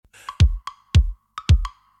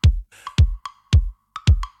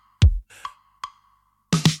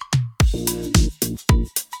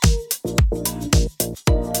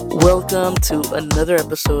Welcome to another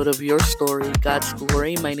episode of Your Story, God's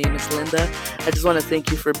Glory. My name is Linda. I just want to thank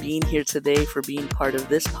you for being here today, for being part of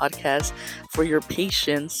this podcast, for your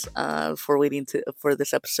patience, for waiting for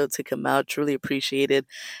this episode to come out. Truly appreciated,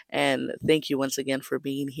 and thank you once again for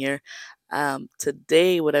being here.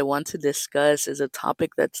 Today, what I want to discuss is a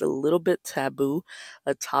topic that's a little bit taboo,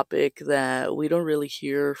 a topic that we don't really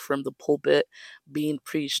hear from the pulpit being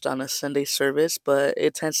preached on a Sunday service, but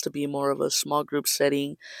it tends to be more of a small group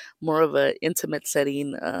setting, more of an intimate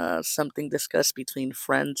setting, something discussed between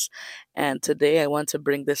friends. And today I want to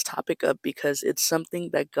bring this topic up because it's something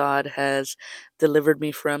that God has delivered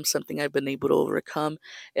me from, something I've been able to overcome.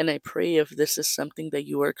 And I pray if this is something that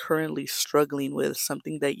you are currently struggling with,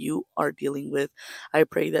 something that you are dealing with, I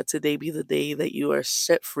pray that today be the day that you are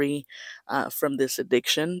set free from this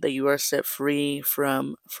addiction, that you are set free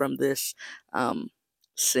from this um,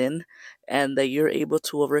 sin, and that you're able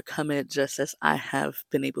to overcome it just as I have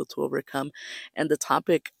been able to overcome. And the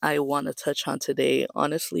topic I want to touch on today,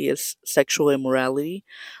 honestly, is sexual immorality,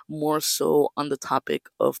 more so on the topic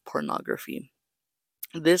of pornography.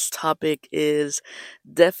 This topic is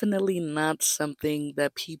definitely not something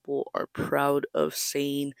that people are proud of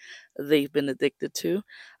saying they've been addicted to,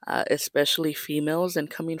 especially females. And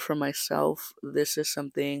coming from myself, this is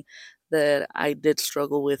something that I did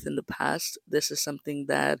struggle with in the past. This is something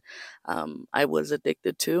that I was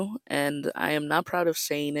addicted to, and I am not proud of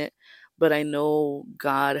saying it. But I know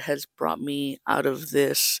God has brought me out of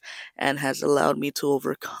this and has allowed me to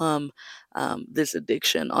overcome this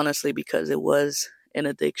addiction, honestly, because it was an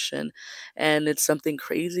addiction. And it's something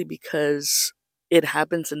crazy because it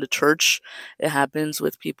happens in the church, it happens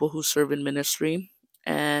with people who serve in ministry.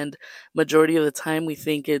 And majority of the time we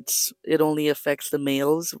think it only affects the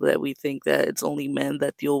males, that we think that it's only men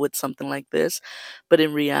that deal with something like this. But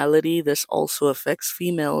in reality, this also affects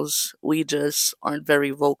females. We just aren't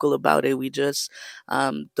very vocal about it. We just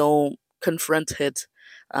don't confront it.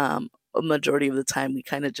 A majority of the time we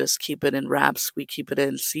kind of just keep it in wraps, we keep it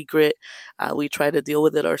in secret, we try to deal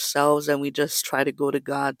with it ourselves, and we just try to go to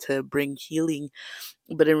God to bring healing.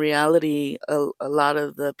 But in reality, a lot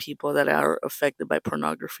of the people that are affected by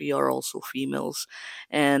pornography are also females.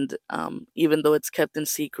 And even though it's kept in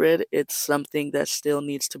secret, it's something that still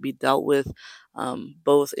needs to be dealt with,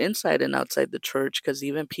 both inside and outside the church, because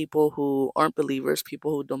even people who aren't believers,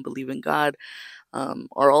 people who don't believe in God,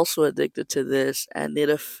 are also addicted to this, and it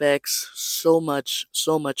affects so much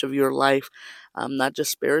of your life, not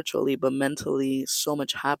just spiritually, but mentally. So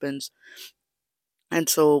much happens. And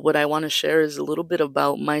so, what I want to share is a little bit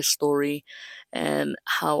about my story and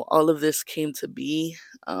how all of this came to be,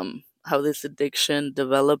 how this addiction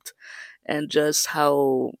developed, and just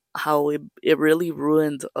how it really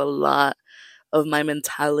ruined a lot of my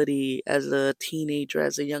mentality as a teenager,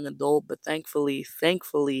 as a young adult. But thankfully,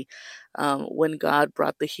 when God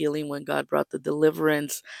brought the healing, when God brought the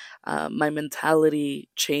deliverance, my mentality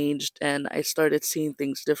changed and I started seeing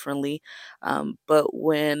things differently. But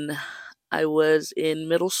when I was in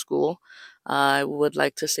middle school, I would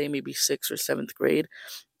like to say maybe sixth or seventh grade,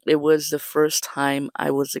 it was the first time I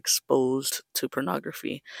was exposed to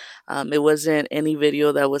pornography. It wasn't any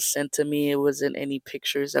video that was sent to me. It wasn't any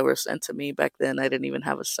pictures that were sent to me. Back then, I didn't even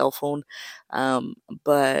have a cell phone. Um,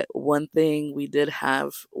 but one thing we did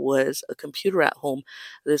have was a computer at home.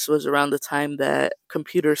 This was around the time that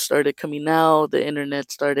computers started coming out, the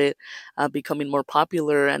internet started becoming more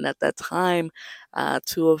popular. And at that time,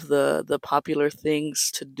 two of the popular things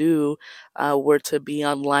to do were to be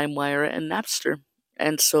on LimeWire and Napster.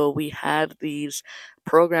 And so we had these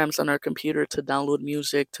programs on our computer to download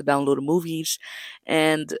music, to download movies,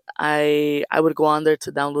 and I would go on there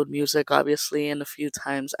to download music, obviously, and a few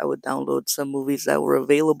times I would download some movies that were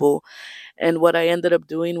available. And what I ended up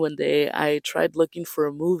doing one day, I tried looking for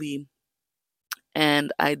a movie,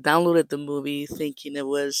 and I downloaded the movie thinking it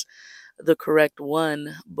was the correct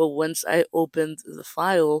one. But once I opened the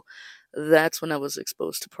file, that's when I was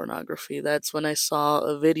exposed to pornography. That's when I saw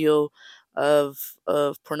a video of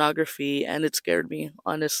pornography, and it scared me.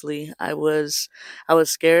 Honestly, I was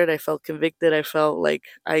scared. I felt convicted. I felt like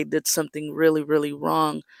I did something really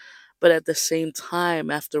wrong. But at the same time,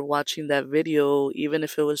 after watching that video, even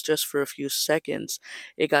if it was just for a few seconds,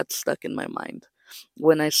 it got stuck in my mind.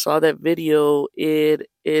 When I saw that video, it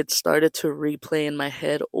started to replay in my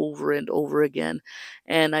head over and over again.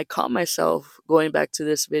 And I caught myself going back to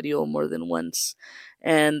this video more than once.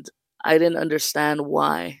 And I didn't understand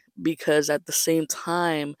why, because at the same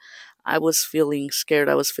time, I was feeling scared.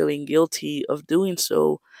 I was feeling guilty of doing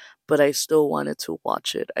so, but I still wanted to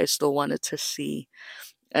watch it. I still wanted to see.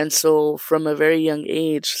 And so, from a very young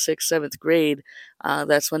age, sixth, seventh grade,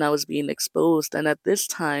 that's when I was being exposed. And at this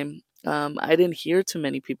time, I didn't hear too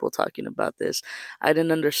many people talking about this. I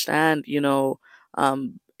didn't understand,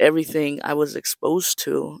 everything I was exposed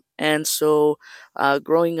to. And so,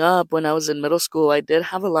 growing up, when I was in middle school, I did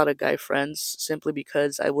have a lot of guy friends simply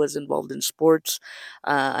because I was involved in sports,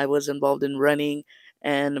 I was involved in running.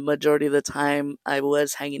 And the majority of the time, I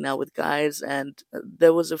was hanging out with guys, and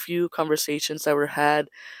there was a few conversations that were had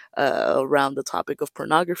around the topic of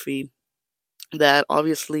pornography that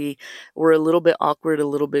obviously were a little bit awkward, a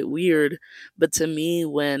little bit weird. But to me,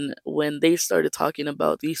 when they started talking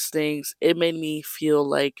about these things, it made me feel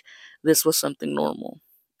like this was something normal.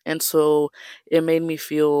 And so it made me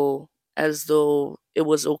feel as though it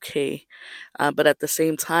was okay. But at the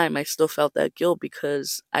same time, I still felt that guilt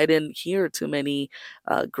because I didn't hear too many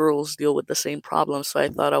girls deal with the same problem. So I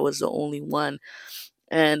thought I was the only one.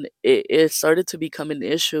 And it started to become an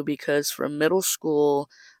issue because from middle school,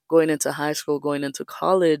 going into high school, going into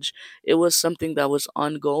college, it was something that was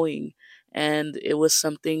ongoing. And it was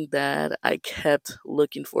something that I kept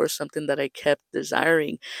looking for, something that I kept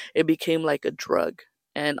desiring. It became like a drug.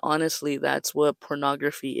 And honestly, that's what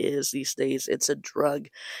pornography is these days. It's a drug.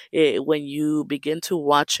 When you begin to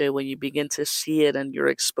watch it, when you begin to see it, and you're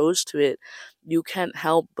exposed to it, you can't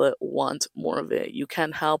help but want more of it. You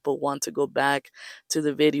can't help but want to go back to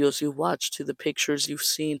the videos you've watched, to the pictures you've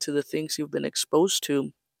seen, to the things you've been exposed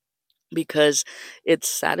to, because it's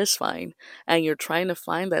satisfying, and you're trying to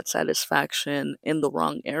find that satisfaction in the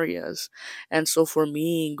wrong areas. And so for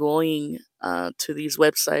me, going to these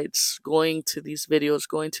websites, going to these videos,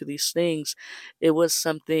 going to these things, it was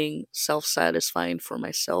something self-satisfying for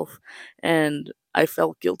myself. And I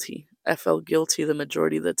felt guilty. I felt guilty the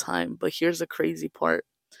majority of the time. But here's the crazy part.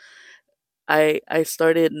 I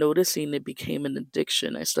started noticing it became an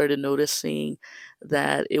addiction. I started noticing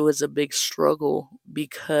that it was a big struggle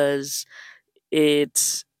because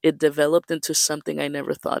it developed into something I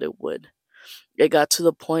never thought it would. It got to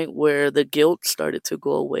the point where the guilt started to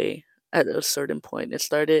go away at a certain point.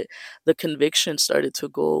 The conviction started to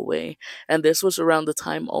go away. And this was around the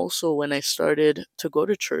time also when I started to go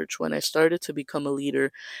to church, when I started to become a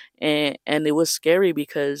leader. And it was scary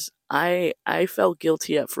because I felt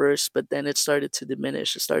guilty at first, but then it started to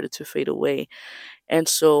diminish, it started to fade away. And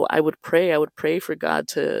so I would pray for God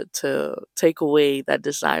to take away that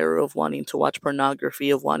desire of wanting to watch pornography,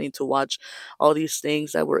 of wanting to watch all these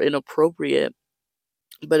things that were inappropriate.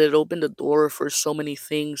 But it opened the door for so many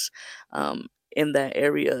things in that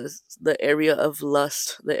area, the area of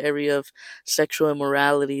lust, the area of sexual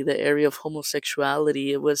immorality, the area of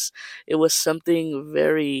homosexuality. It was something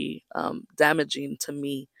very damaging to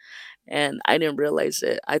me, and I didn't realize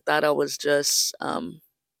it. I thought I was just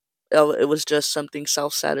it was just something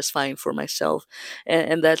self-satisfying for myself.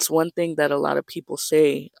 And that's one thing that a lot of people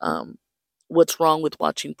say. What's wrong with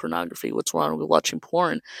watching pornography? What's wrong with watching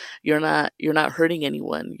porn? You're not hurting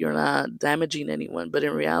anyone, you're not damaging anyone. But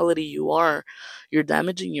in reality, you're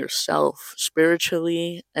damaging yourself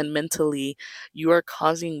spiritually and mentally. You are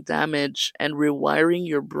causing damage and rewiring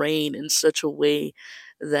your brain in such a way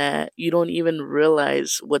that you don't even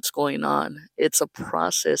realize what's going on. It's a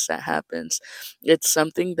process that happens. It's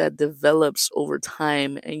something that develops over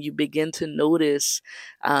time, and you begin to notice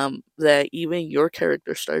that even your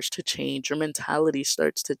character starts to change, your mentality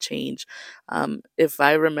starts to change. If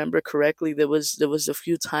I remember correctly, there was a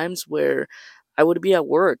few times where I would be at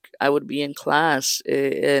work, I would be in class,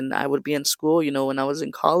 and I would be in school. When I was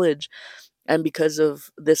in college, and because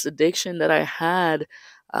of this addiction that I had,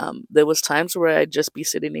 there was times where I'd just be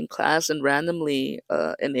sitting in class, and randomly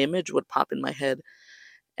an image would pop in my head,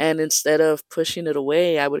 and instead of pushing it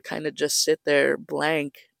away, I would kind of just sit there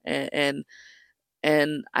blank, and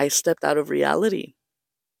I stepped out of reality.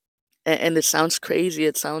 And it sounds crazy,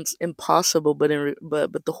 it sounds impossible, but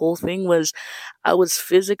the whole thing was I was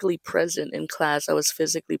physically present in class, I was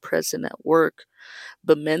physically present at work,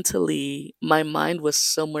 but mentally my mind was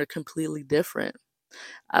somewhere completely different.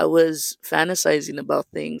 I was fantasizing about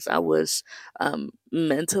things. I was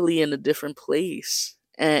mentally in a different place.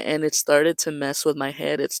 And it started to mess with my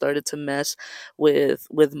head. It started to mess with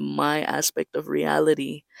my aspect of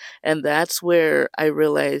reality. And that's where I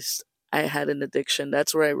realized I had an addiction.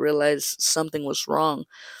 That's where I realized something was wrong.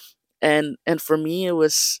 And for me, it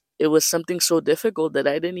was something so difficult that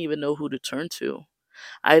I didn't even know who to turn to.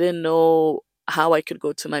 I didn't know how I could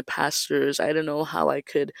go to my pastors. I didn't know how I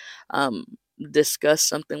could discuss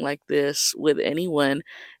something like this with anyone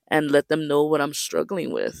and let them know what I'm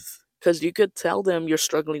struggling with. Because you could tell them you're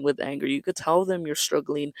struggling with anger. You could tell them you're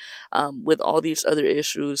struggling with all these other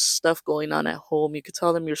issues, stuff going on at home. You could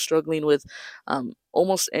tell them you're struggling with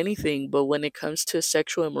almost anything. But when it comes to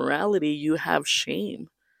sexual immorality, you have shame.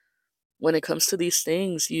 When it comes to these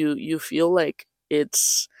things, you feel like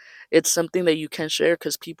it's something that you can't share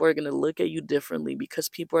because people are gonna look at you differently, because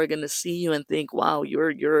people are gonna see you and think, wow,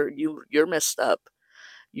 you're messed up.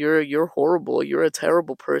 You're horrible. You're a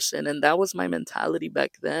terrible person. And that was my mentality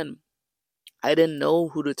back then. I didn't know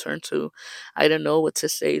who to turn to. I didn't know what to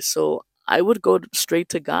say. So I would go straight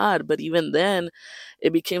to God. But even then,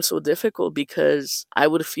 it became so difficult because I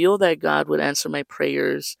would feel that God would answer my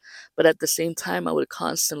prayers. But at the same time, I would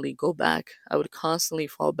constantly go back. I would constantly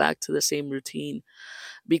fall back to the same routine,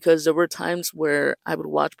 because there were times where I would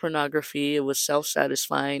watch pornography. It was self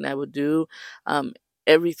satisfying. I would do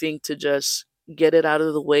everything to just get it out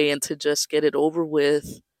of the way and to just get it over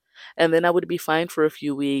with, and then I would be fine for a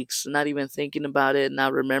few weeks, not even thinking about it,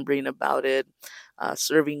 not remembering about it,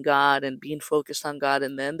 serving God and being focused on God.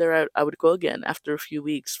 And then I would go again after a few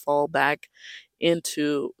weeks, fall back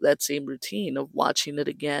into that same routine of watching it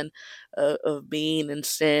again, of being in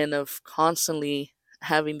sin, of constantly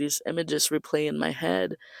having these images replay in my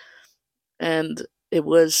head. And it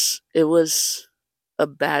was a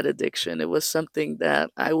bad addiction. It was something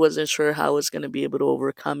that I wasn't sure how I was going to be able to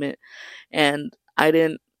overcome it. And I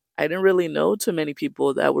didn't really know too many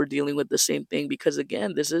people that were dealing with the same thing, because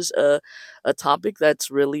again, this is a topic that's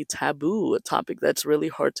really taboo, a topic that's really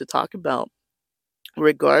hard to talk about.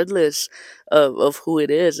 Regardless of who it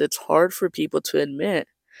is, it's hard for people to admit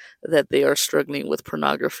that they are struggling with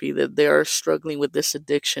pornography, that they are struggling with this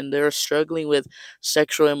addiction, they're struggling with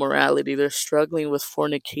sexual immorality, they're struggling with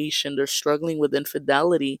fornication, they're struggling with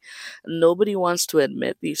infidelity. Nobody wants to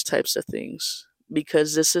admit these types of things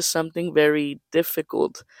because this is something very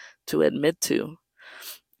difficult to admit to.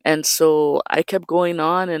 And so I kept going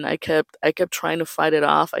on, and I kept trying to fight it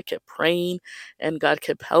off. I kept praying, and God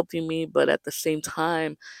kept helping me, but at the same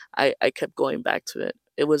time I kept going back to it.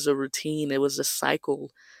 It was a routine, it was a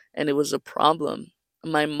cycle, and it was a problem.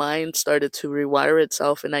 My mind started to rewire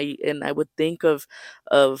itself, and I would think of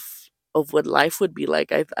what life would be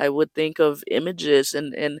like. I would think of images,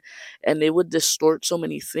 and it would distort so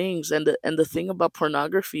many things. And the thing about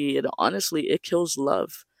pornography, it honestly, it kills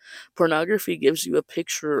love. Pornography gives you a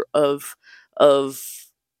picture of a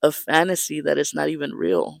fantasy that is not even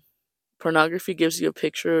real. Pornography gives you a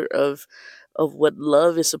picture of what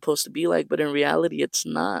love is supposed to be like, but in reality it's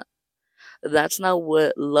not. That's not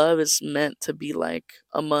what love is meant to be like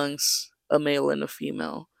amongst a male and a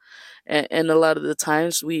female. And a lot of the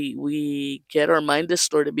times we get our mind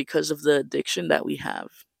distorted because of the addiction that we have.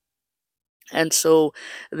 And so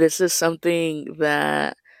this is something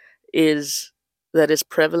is that is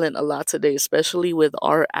prevalent a lot today, especially with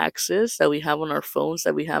our access that we have on our phones,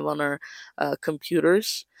 that we have on our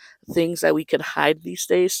computers, things that we could hide these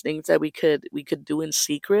days, things that we could do in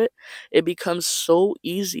secret. It becomes so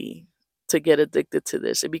easy to get addicted to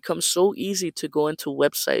this. It becomes so easy to go into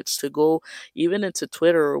websites, to go even into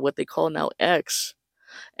Twitter, or what they call now X,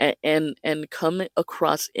 and come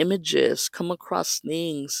across images, come across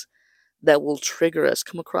things that will trigger us,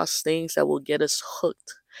 come across things that will get us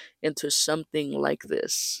hooked into something like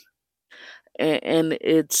this. And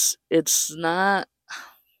it's not,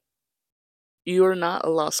 you're not a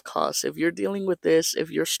lost cause. If you're dealing with this, if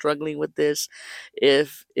you're struggling with this,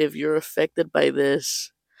 if you're affected by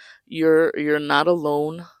this, you're not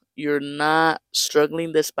alone. You're not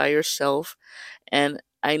struggling this by yourself. And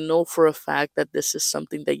I know for a fact that this is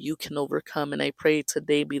something that you can overcome. And I pray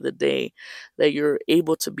today be the day that you're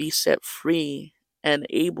able to be set free and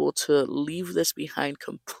able to leave this behind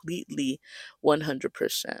completely,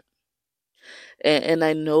 100%. And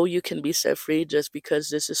I know you can be set free just because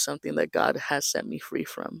this is something that God has set me free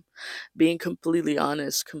from. Being completely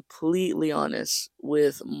honest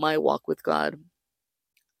with my walk with God,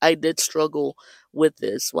 I did struggle with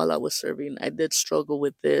this while I was serving. I did struggle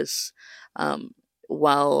with this um,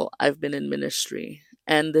 while I've been in ministry.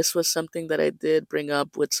 And this was something that I did bring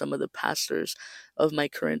up with some of the pastors of my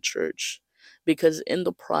current church. Because in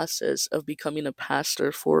the process of becoming a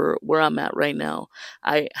pastor for where I'm at right now,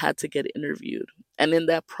 I had to get interviewed. And in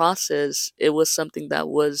that process, it was something that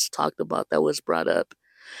was talked about, that was brought up.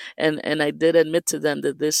 And I did admit to them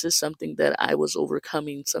that this is something that I was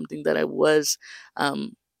overcoming, something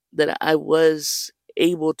um, that I was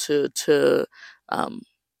able um,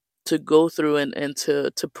 to go through, and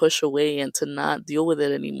to push away and to not deal with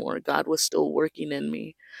it anymore. God was still working in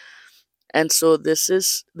me. And so this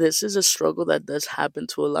is a struggle that does happen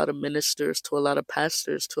to a lot of ministers, to a lot of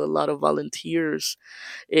pastors, to a lot of volunteers.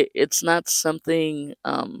 It's not something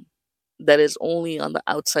that is only on the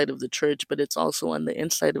outside of the church, but it's also on the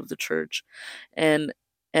inside of the church. And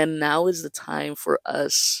now is the time for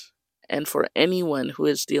us and for anyone who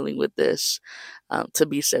is dealing with this, to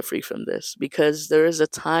be set free from this, because there is a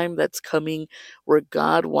time that's coming where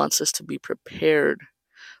God wants us to be prepared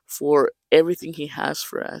for everything He has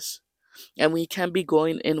for us. And we can't be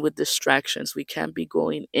going in with distractions. We can't be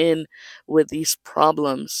going in with these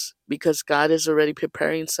problems, because God is already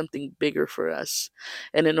preparing something bigger for us.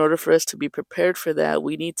 And in order for us to be prepared for that,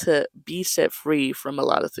 we need to be set free from a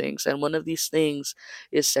lot of things. And one of these things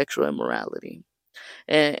is sexual immorality.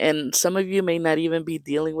 And some of you may not even be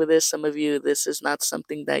dealing with this. Some of you, this is not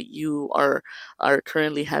something that you are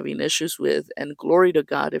currently having issues with, and glory to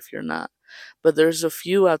God if you're not. But there's a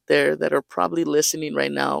few out there that are probably listening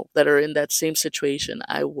right now that are in that same situation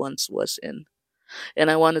I once was in.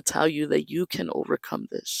 And I want to tell you that you can overcome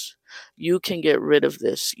this. You can get rid of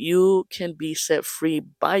this. You can be set free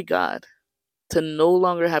by God to no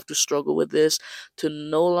longer have to struggle with this, to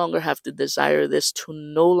no longer have to desire this, to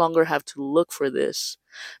no longer have to look for this,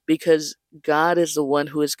 because God is the one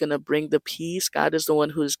who is going to bring the peace. God is the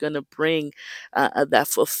one who is going to bring that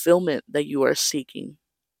fulfillment that you are seeking.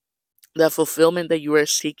 That fulfillment that you are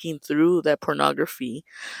seeking through that pornography,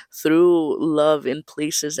 through love in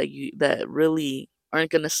places that really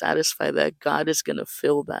aren't going to satisfy that. God is going to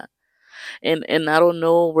fill that. And I don't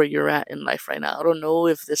know where you're at in life right now. I don't know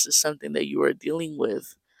if this is something that you are dealing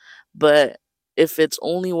with, but if it's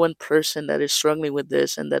only one person that is struggling with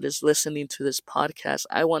this and that is listening to this podcast,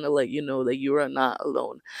 I want to let you know that you are not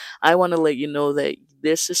alone. I want to let you know that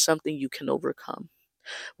this is something you can overcome.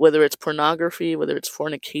 Whether it's pornography, whether it's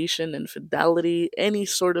fornication, infidelity, any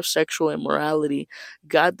sort of sexual immorality,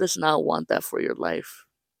 God does not want that for your life.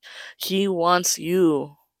 He wants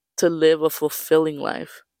you to live a fulfilling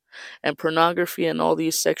life. And pornography and all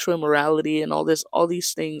these sexual immorality and all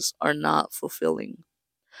these things are not fulfilling.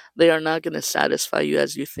 They are not going to satisfy you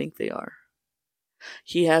as you think they are.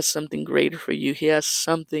 He has something greater for you. He has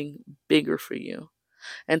something bigger for you.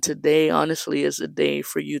 And today, honestly, is a day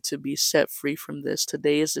for you to be set free from this.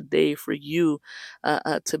 Today is a day for you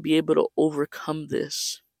to be able to overcome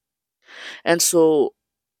this. And so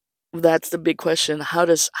that's the big question. How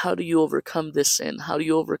do you overcome this sin? How do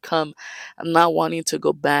you overcome not wanting to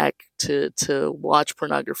go back to watch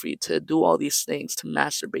pornography, to do all these things, to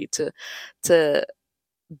masturbate, to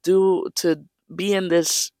to be in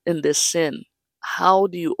this sin? How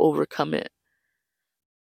do you overcome it?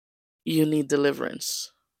 You need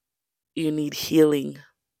deliverance. You need healing.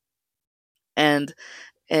 And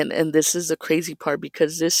and this is the crazy part,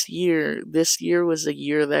 because this year was a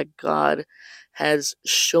year that God has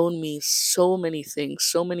shown me so many things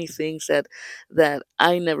that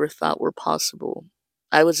I never thought were possible.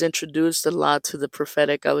 I was introduced a lot to the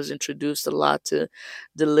prophetic. I was introduced a lot to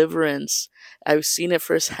deliverance. I've seen it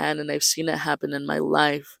firsthand, and I've seen it happen in my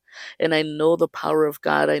life. And I know the power of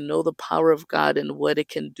God. I know the power of God and what it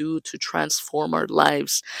can do to transform our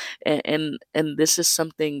lives. And this is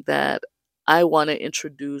something that I want to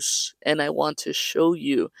introduce, and I want to show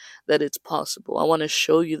you that it's possible. I want to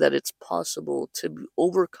show you that it's possible to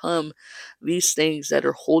overcome these things that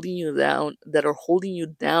are holding you down, that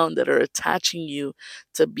are attaching you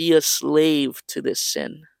to be a slave to this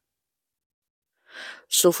sin.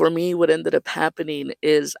 So for me, what ended up happening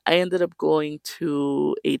is I ended up going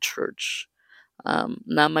to a church.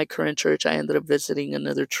 Not my current church. I ended up visiting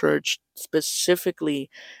another church specifically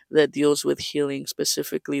that deals with healing,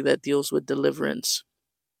 specifically that deals with deliverance.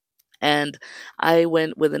 And I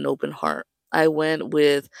went with an open heart. I went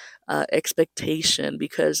with expectation,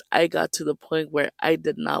 because I got to the point where I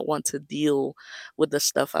did not want to deal with the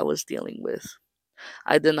stuff I was dealing with.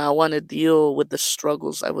 I did not want to deal with the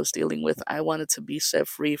struggles I was dealing with. I wanted to be set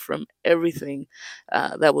free from everything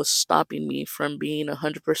that was stopping me from being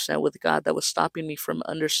 100% with God, that was stopping me from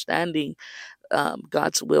understanding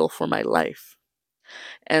God's will for my life.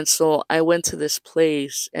 And so I went to this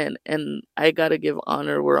place, and I got to give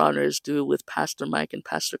honor where honor is due, with Pastor Mike and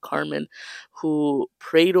Pastor Carmen, who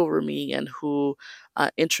prayed over me and who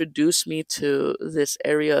introduced me to this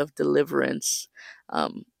area of deliverance.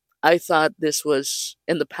 Um, I thought this was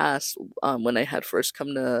in the past, when I had first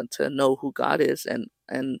come to know who God is,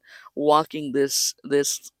 and walking this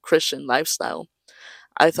Christian lifestyle.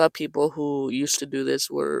 I thought people who used to do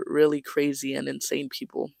this were really crazy and insane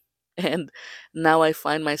people. And now I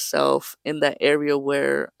find myself in that area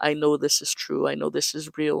where I know this is true. I know this is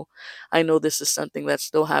real. I know this is something that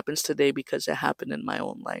still happens today because it happened in my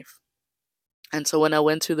own life. And so when I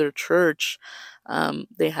went to their church,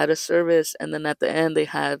 they had a service, and then at the end, they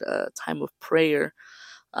had a time of prayer,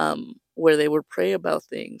 where they would pray about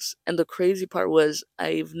things. And the crazy part was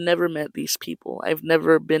I've never met these people. I've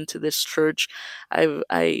never been to this church.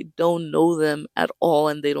 I don't know them at all,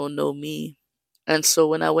 and they don't know me. And so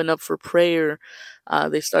when I went up for prayer,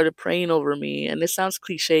 they started praying over me. And it sounds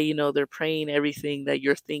cliche, they're praying everything that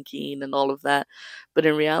you're thinking and all of that. But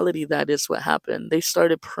in reality, that is what happened. They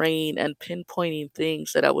started praying and pinpointing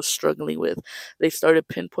things that I was struggling with. They started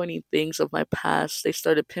pinpointing things of my past. They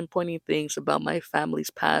started pinpointing things about my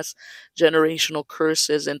family's past, generational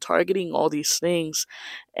curses, and targeting all these things.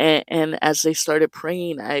 And as they started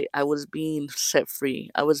praying, I was being set free.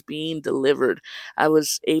 I was being delivered. I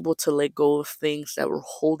was able to let go of things that were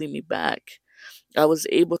holding me back. I was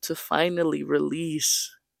able to finally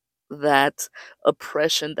release that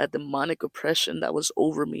oppression, that demonic oppression that was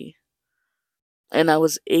over me. And I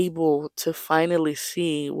was able to finally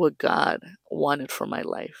see what God wanted for my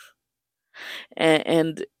life.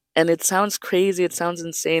 And and it sounds crazy, it sounds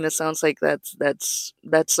insane, it sounds like that's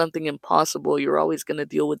something impossible. You're always going to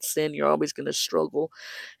deal with sin, you're always going to struggle.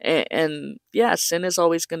 And yeah, sin is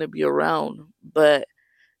always going to be around, but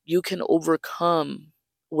you can overcome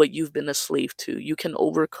what you've been a slave to. You can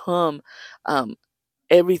overcome um,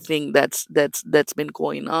 everything that's been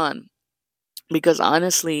going on. Because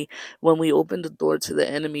honestly, when we open the door to the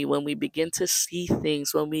enemy, when we begin to see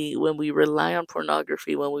things, when we rely on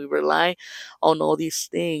pornography, when we rely on all these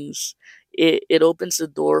things, it opens the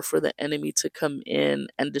door for the enemy to come in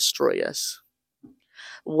and destroy us.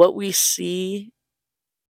 What we see,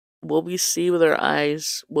 what we see with our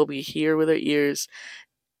eyes, what we hear with our ears,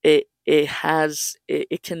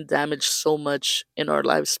 it can damage so much in our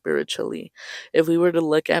lives spiritually. If we were to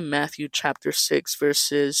look at Matthew chapter 6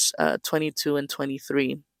 verses 22 and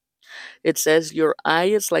 23, it says, your eye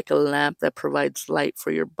is like a lamp that provides light for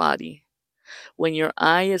your body. When your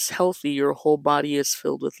eye is healthy, your whole body is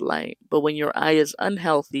filled with light. But when your eye is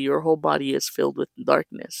unhealthy, your whole body is filled with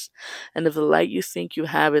darkness. And if the light you think you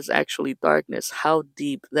have is actually darkness, how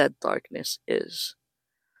deep that darkness is.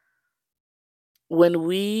 When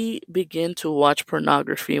we begin to watch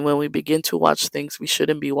pornography, when we begin to watch things we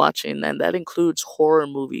shouldn't be watching, and that includes horror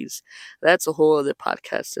movies, that's a whole other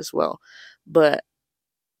podcast as well. But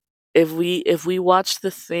if we watch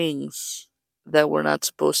the things that we're not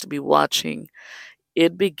supposed to be watching,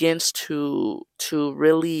 it begins to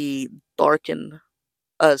really darken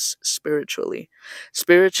us spiritually.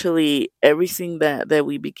 Spiritually, everything that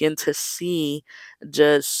we begin to see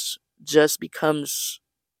just becomes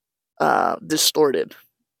distorted,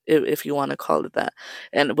 if you want to call it that.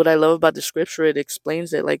 And what I love about the scripture, it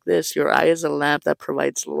explains it like this: your eye is a lamp that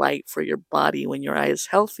provides light for your body. When your eye is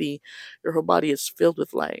healthy, your whole body is filled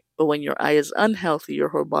with light. But when your eye is unhealthy, your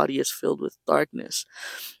whole body is filled with darkness.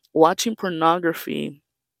 Watching pornography,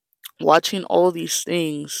 watching all these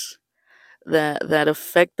things that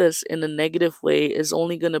affect us in a negative way is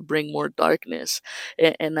only going to bring more darkness.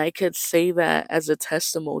 And I could say that as a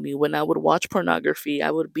testimony. When I would watch pornography, I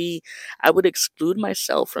would exclude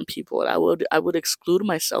myself from people. I would exclude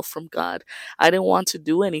myself from God. I didn't want to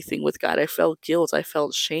do anything with God. I felt guilt, I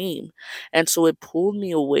felt shame. And so it pulled me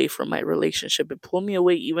away from my relationship. It pulled me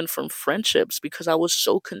away even from friendships, because I was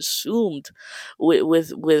so consumed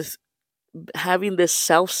with having this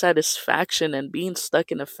self-satisfaction and being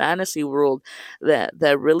stuck in a fantasy world that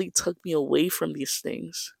really took me away from these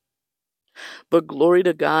things. But glory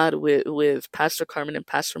to God, with Pastor Carmen and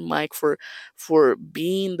Pastor Mike, for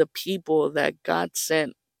being the people that God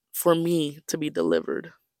sent for me to be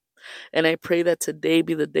delivered. And I pray that today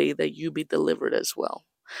be the day that you be delivered as well.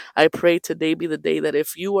 I pray today be the day that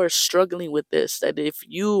if you are struggling with this, that if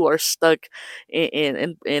you are stuck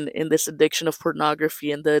in this addiction of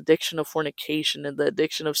pornography, and the addiction of fornication, and the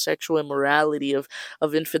addiction of sexual immorality, of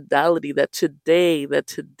infidelity, that today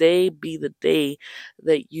be the day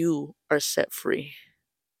that you are set free.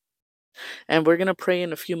 And we're going to pray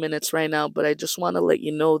in a few minutes right now, but I just want to let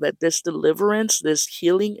you know that this deliverance, this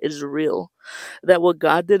healing is real. That what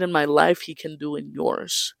God did in my life, He can do in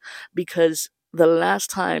yours. Because the last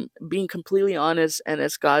time, being completely honest, and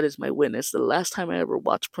as God is my witness, the last time I ever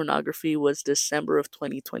watched pornography was December of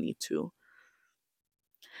 2022.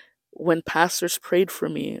 When pastors prayed for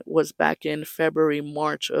me was back in February,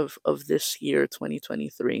 March of this year,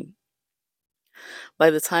 2023. By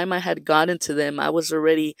the time I had gotten to them, I was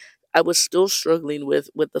still struggling with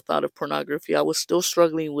the thought of pornography. I was still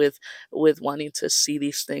struggling with wanting to see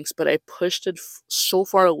these things, but I pushed it so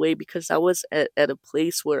far away, because I was at a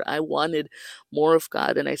place where I wanted more of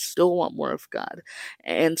God, and I still want more of God.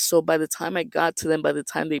 And so by the time I got to them, by the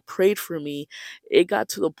time they prayed for me, it got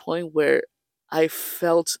to the point where I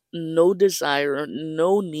felt no desire,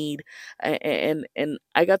 no need, and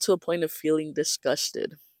I got to a point of feeling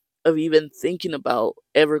disgusted. of even thinking about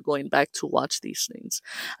ever going back to watch these things.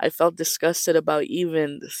 I felt disgusted about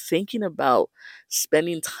even thinking about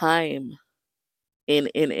spending time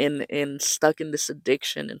in stuck in this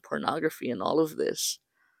addiction and pornography and all of this.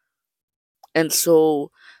 And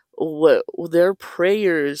so what their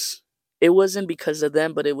prayers, it wasn't because of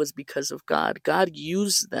them, but it was because of God. God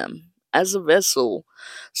used them as a vessel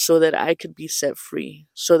so that I could be set free,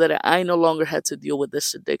 so that I no longer had to deal with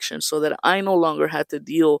this addiction, so that I no longer had to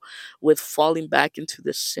deal with falling back into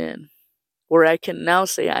this sin, where I can now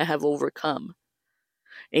say I have overcome.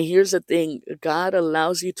 And here's the thing, God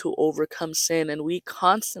allows you to overcome sin, and we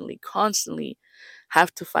constantly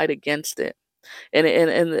have to fight against it. And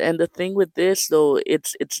the thing with this though,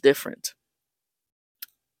 it's different.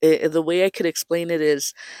 The way I could explain it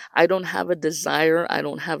is, I don't have a desire, I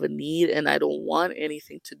don't have a need, and I don't want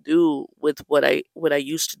anything to do with what I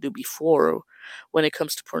used to do before. When it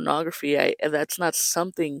comes to pornography, I that's not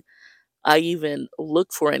something I even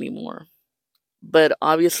look for anymore. But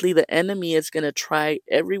obviously the enemy is going to try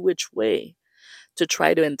every which way to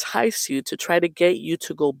try to entice you, to try to get you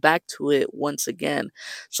to go back to it once again.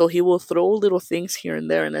 So he will throw little things here and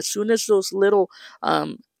there, and as soon as those little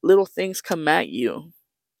things come at you,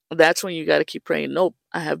 that's when you got to keep praying. Nope,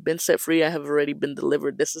 I have been set free. I have already been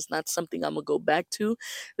delivered. This is not something I'm gonna go back to.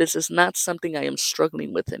 This is not something I am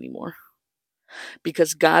struggling with anymore,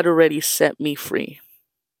 because God already set me free.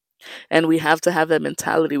 And we have to have that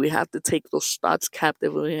mentality. We have to take those thoughts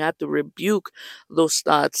captive, and we have to rebuke those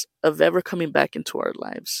thoughts of ever coming back into our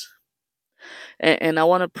lives. And I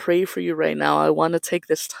want to pray for you right now. I want to take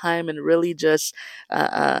this time and really just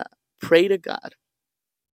pray to God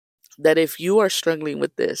that if you are struggling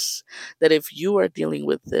with this, that if you are dealing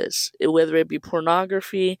with this, whether it be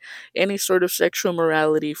pornography, any sort of sexual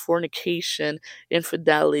morality, fornication,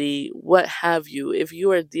 infidelity, what have you, if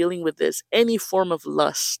you are dealing with this, any form of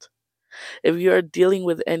lust, if you are dealing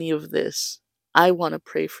with any of this, I want to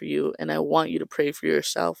pray for you, and I want you to pray for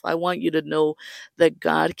yourself. I want you to know that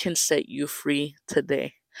God can set you free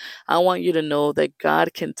today. I want you to know that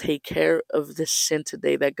God can take care of this sin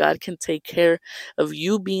today, that God can take care of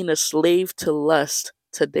you being a slave to lust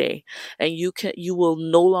today. And you will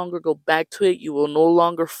no longer go back to it. You will no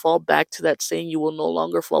longer fall back to that sin. You will no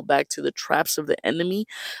longer fall back to the traps of the enemy,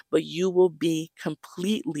 but you will be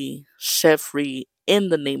completely set free in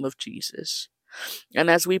the name of Jesus. And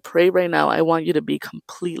as we pray right now, I want you to be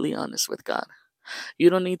completely honest with God. You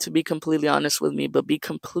don't need to be completely honest with me, but be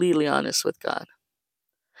completely honest with God.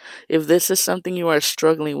 If this is something you are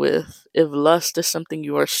struggling with, if lust is something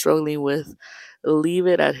you are struggling with, leave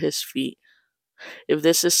it at His feet. If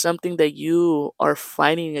this is something that you are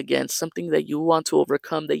fighting against, something that you want to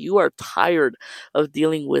overcome, that you are tired of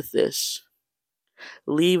dealing with this,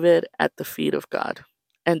 leave it at the feet of God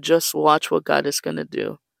and just watch what God is going to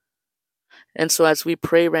do. And so, as we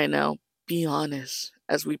pray right now, be honest.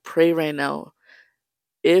 As we pray right now,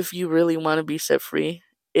 if you really want to be set free,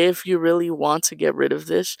 if you really want to get rid of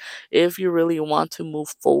this, if you really want to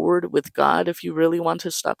move forward with God, if you really want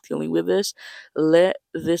to stop dealing with this, let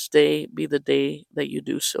this day be the day that you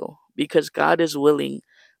do so. Because God is willing.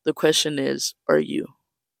 The question is, are you?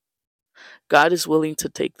 God is willing to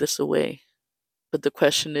take this away. But the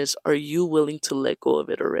question is, are you willing to let go of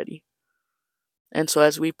it already? And so,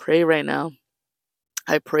 as we pray right now,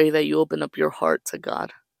 I pray that you open up your heart to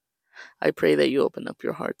God. I pray that you open up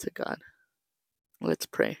your heart to God. Let's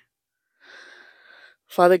pray.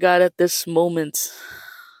 Father God, at this moment,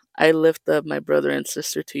 I lift up my brother and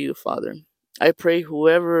sister to you, Father. I pray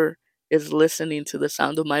whoever is listening to the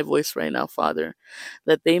sound of my voice right now, Father,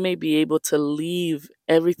 that they may be able to leave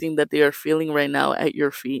everything that they are feeling right now at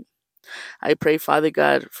your feet. I pray, Father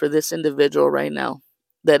God, for this individual right now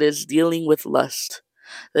that is dealing with lust,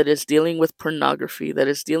 that is dealing with pornography, that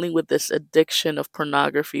is dealing with this addiction of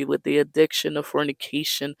pornography, with the addiction of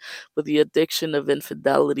fornication, with the addiction of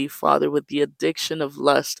infidelity, Father, with the addiction of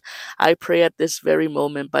lust. I pray at this very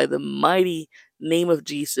moment, by the mighty name of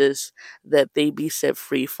Jesus, that they be set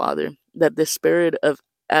free, Father, that the spirit of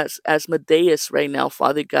as Asmodeus right now,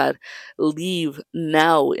 Father God, leave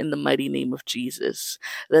now in the mighty name of Jesus.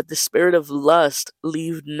 That the spirit of lust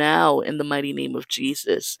leave now in the mighty name of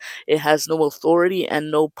Jesus. It has no authority and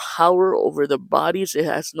no power over their bodies. It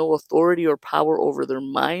has no authority or power over their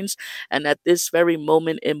minds. And at this very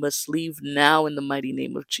moment, it must leave now in the mighty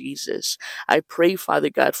name of Jesus. I pray, Father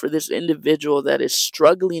God, for this individual that is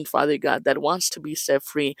struggling, Father God, that wants to be set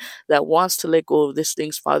free, that wants to let go of these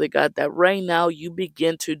things, Father God, that right now you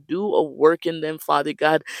begin to do a work in them, Father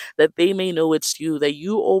God, that they may know it's you, that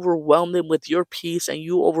you overwhelm them with your peace and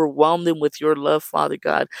you overwhelm them with your love, Father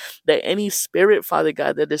God. That any spirit, Father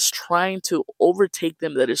God, that is trying to overtake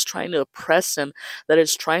them, that is trying to oppress them, that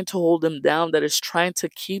is trying to hold them down, that is trying to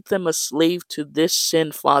keep them a slave to this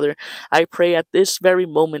sin, Father, I pray at this very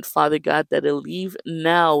moment, Father God, that it leave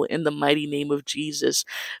now in the mighty name of Jesus.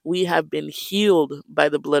 We have been healed by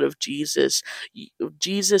the blood of Jesus.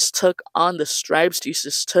 Jesus took on the stripes,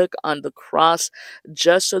 Jesus took on the cross,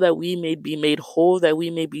 just so that we may be made whole, that we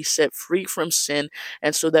may be set free from sin,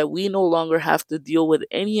 and so that we no longer have to deal with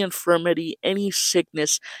any infirmity, any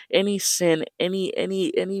sickness, any sin, any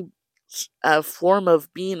form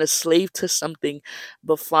of being a slave to something.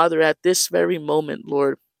 But Father, at this very moment,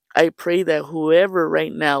 Lord, I pray that whoever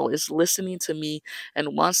right now is listening to me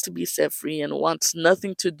and wants to be set free and wants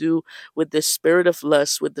nothing to do with the spirit of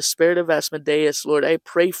lust, with the spirit of Asmodeus, Lord, I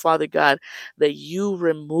pray, Father God, that you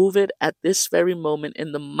remove it at this very moment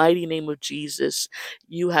in the mighty name of Jesus.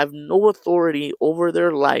 You have no authority over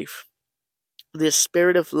their life. This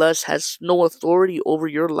spirit of lust has no authority over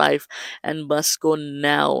your life and must go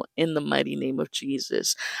now in the mighty name of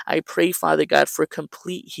Jesus. I pray, Father God, for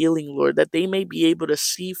complete healing, Lord, that they may be able to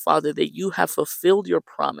see, Father, that you have fulfilled your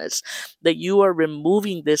promise, that you are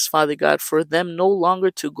removing this, Father God, for them no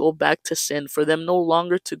longer to go back to sin, for them no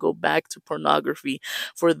longer to go back to pornography,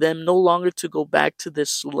 for them no longer to go back to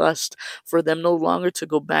this lust, for them no longer to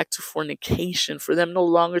go back to fornication, for them no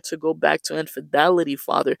longer to go back to infidelity,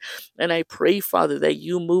 Father. And I pray, Father, that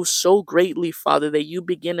you move so greatly, Father, that you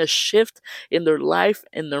begin a shift in their life,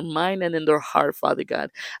 in their mind, and in their heart, Father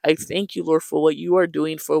God. I thank you, Lord, for what you are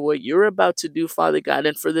doing, for what you're about to do, Father God,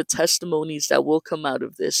 and for the testimonies that will come out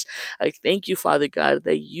of this. I thank you, Father God,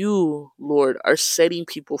 that you, Lord, are setting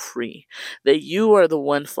people free, that you are the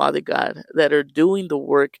one, Father God, that are doing the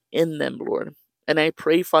work in them, Lord. And I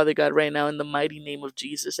pray, Father God, right now in the mighty name of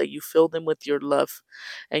Jesus, that you fill them with your love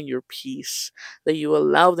and your peace, that you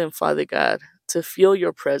allow them, Father God, to feel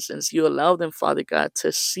your presence. You allow them, Father God,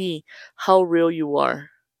 to see how real you are,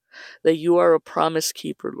 that you are a promise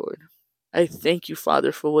keeper, Lord. I thank you,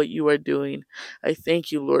 Father, for what you are doing. I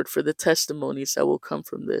thank you, Lord, for the testimonies that will come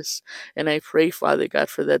from this. And I pray, Father God,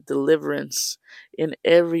 for that deliverance in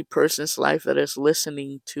every person's life that is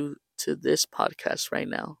listening to this podcast right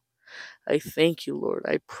now. I thank you, Lord.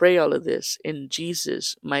 I pray all of this in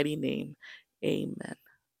Jesus' mighty name. Amen.